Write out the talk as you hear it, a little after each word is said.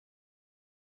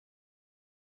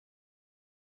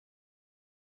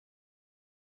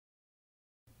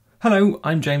Hello,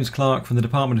 I'm James Clark from the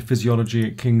Department of Physiology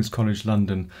at King's College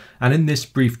London, and in this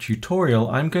brief tutorial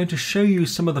I'm going to show you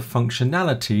some of the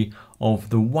functionality of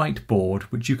the whiteboard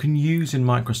which you can use in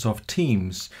Microsoft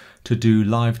Teams to do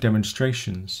live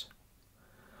demonstrations.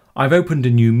 I've opened a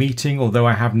new meeting, although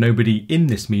I have nobody in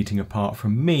this meeting apart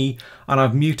from me, and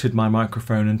I've muted my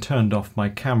microphone and turned off my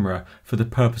camera for the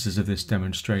purposes of this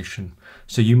demonstration.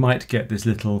 So you might get this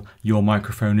little "your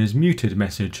microphone is muted"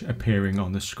 message appearing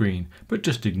on the screen, but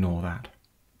just ignore that.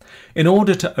 In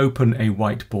order to open a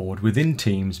whiteboard within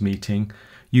Teams meeting,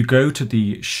 you go to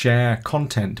the Share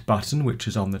Content button, which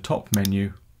is on the top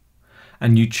menu,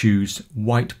 and you choose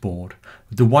Whiteboard.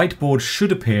 The whiteboard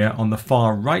should appear on the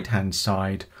far right-hand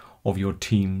side of your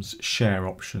Teams share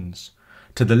options.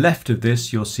 To the left of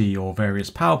this, you'll see your various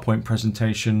PowerPoint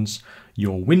presentations,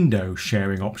 your window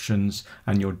sharing options,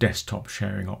 and your desktop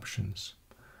sharing options.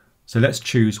 So let's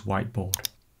choose Whiteboard.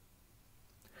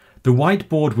 The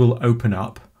whiteboard will open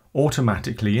up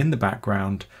automatically in the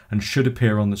background and should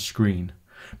appear on the screen.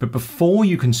 But before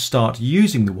you can start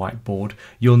using the whiteboard,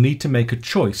 you'll need to make a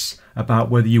choice about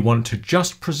whether you want to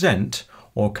just present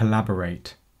or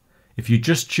collaborate. If you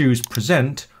just choose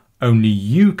Present, only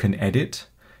you can edit.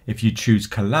 If you choose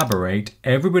Collaborate,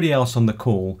 everybody else on the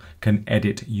call can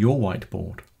edit your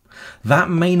whiteboard.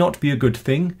 That may not be a good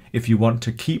thing if you want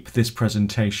to keep this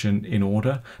presentation in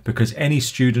order, because any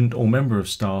student or member of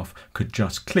staff could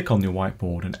just click on the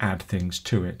whiteboard and add things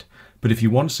to it. But if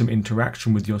you want some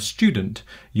interaction with your student,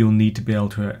 you'll need to be able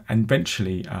to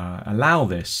eventually allow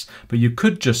this, but you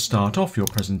could just start off your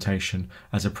presentation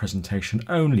as a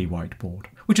presentation-only whiteboard,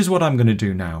 which is what I'm going to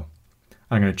do now.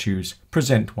 I'm going to choose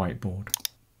Present Whiteboard.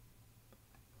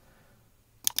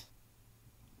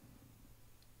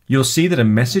 You'll see that a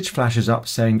message flashes up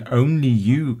saying only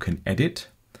you can edit.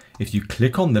 If you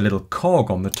click on the little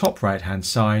cog on the top right-hand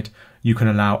side, you can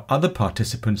allow other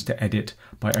participants to edit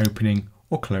by opening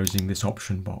or closing this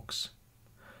option box.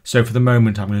 So for the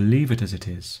moment I'm going to leave it as it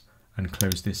is and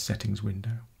close this settings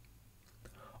window.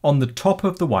 On the top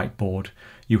of the whiteboard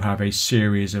you have a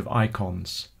series of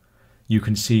icons. You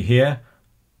can see here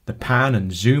the pan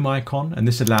and zoom icon, and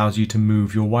this allows you to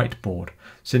move your whiteboard.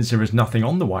 Since there is nothing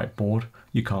on the whiteboard,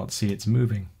 you can't see it's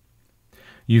moving.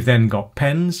 You've then got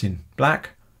pens in black,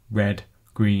 red,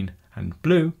 green and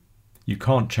blue. You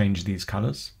can't change these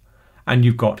colours. And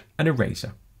you've got an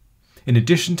eraser. In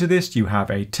addition to this, you have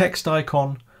a text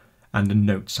icon and a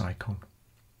notes icon.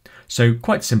 So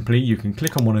quite simply, you can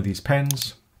click on one of these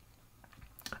pens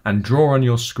and draw on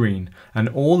your screen, and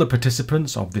all the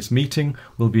participants of this meeting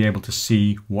will be able to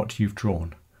see what you've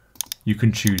drawn. You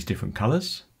can choose different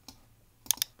colours.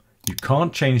 You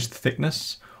can't change the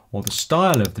thickness or the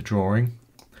style of the drawing,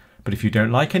 but if you don't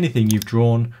like anything you've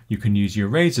drawn, you can use your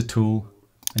eraser tool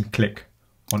and click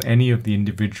on any of the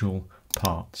individual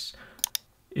parts.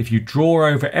 If you draw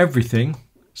over everything,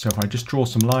 so if I just draw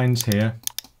some lines here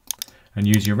and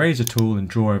use your eraser tool and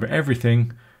draw over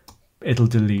everything, it'll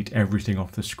delete everything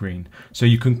off the screen. So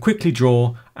you can quickly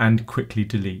draw and quickly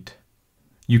delete.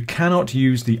 You cannot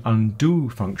use the undo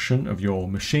function of your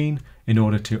machine in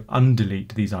order to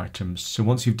undelete these items. So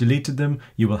once you've deleted them,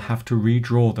 you will have to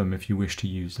redraw them if you wish to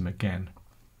use them again.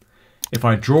 If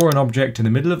I draw an object in the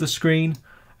middle of the screen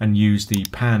and use the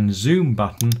pan zoom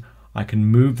button, I can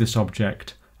move this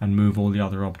object and move all the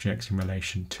other objects in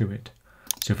relation to it.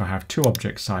 So if I have two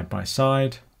objects side by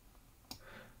side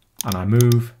and I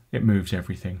move, it moves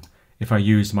everything. If I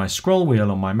use my scroll wheel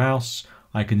on my mouse,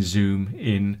 I can zoom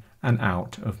in and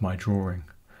out of my drawing.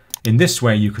 In this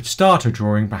way, you could start a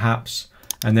drawing perhaps,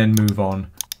 and then move on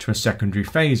to a secondary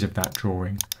phase of that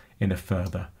drawing in a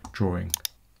further drawing.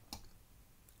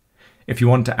 If you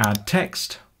want to add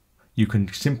text, you can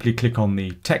simply click on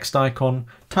the text icon,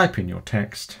 type in your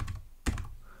text,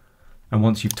 and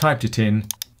once you've typed it in,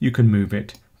 you can move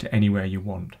it to anywhere you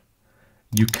want.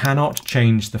 You cannot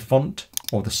change the font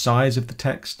or the size of the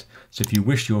text, so if you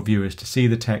wish your viewers to see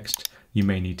the text, you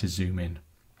may need to zoom in.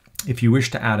 If you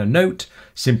wish to add a note,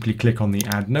 simply click on the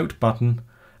Add Note button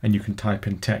and you can type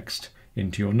in text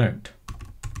into your note.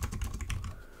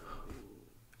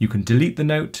 You can delete the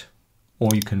note or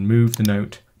you can move the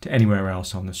note to anywhere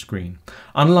else on the screen.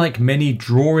 Unlike many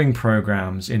drawing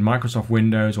programs in Microsoft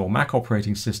Windows or Mac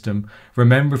operating system,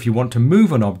 remember if you want to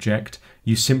move an object,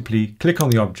 you simply click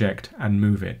on the object and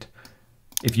move it.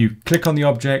 If you click on the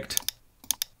object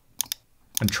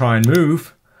and try and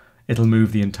move, it'll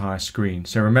move the entire screen.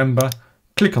 So remember,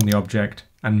 click on the object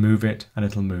and move it and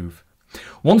it'll move.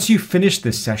 Once you've finished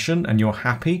this session and you're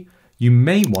happy, you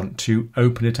may want to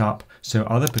open it up so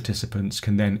other participants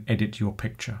can then edit your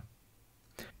picture.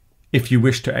 If you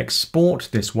wish to export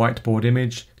this whiteboard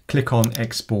image, click on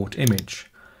Export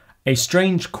Image. A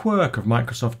strange quirk of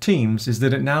Microsoft Teams is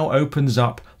that it now opens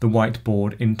up the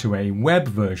whiteboard into a web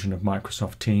version of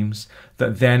Microsoft Teams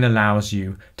that then allows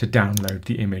you to download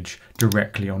the image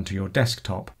directly onto your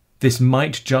desktop. This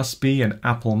might just be an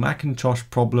Apple Macintosh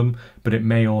problem, but it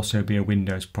may also be a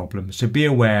Windows problem. So be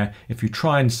aware, if you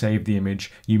try and save the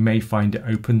image, you may find it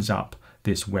opens up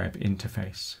this web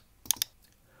interface.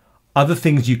 Other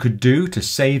things you could do to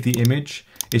save the image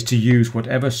is to use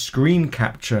whatever screen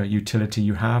capture utility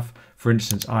you have. For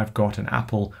instance, I've got an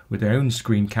Apple with their own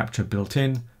screen capture built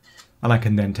in, and I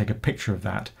can then take a picture of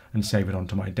that and save it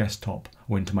onto my desktop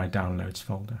or into my downloads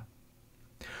folder.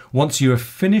 Once you have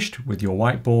finished with your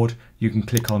whiteboard, you can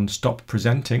click on Stop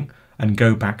Presenting and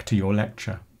go back to your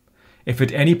lecture. If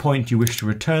at any point you wish to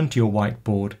return to your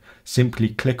whiteboard, simply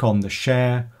click on the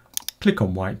Share, click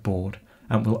on Whiteboard,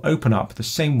 and it will open up the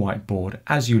same whiteboard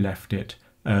as you left it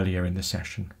earlier in the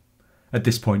session. At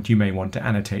this point, you may want to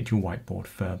annotate your whiteboard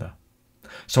further.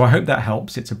 So I hope that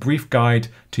helps. It's a brief guide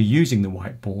to using the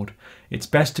whiteboard. It's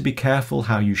best to be careful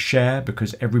how you share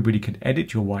because everybody can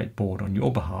edit your whiteboard on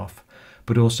your behalf,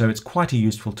 but also it's quite a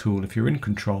useful tool if you're in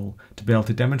control to be able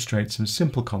to demonstrate some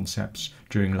simple concepts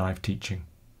during live teaching.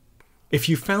 If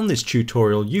you found this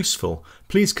tutorial useful,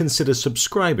 please consider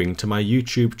subscribing to my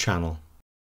YouTube channel.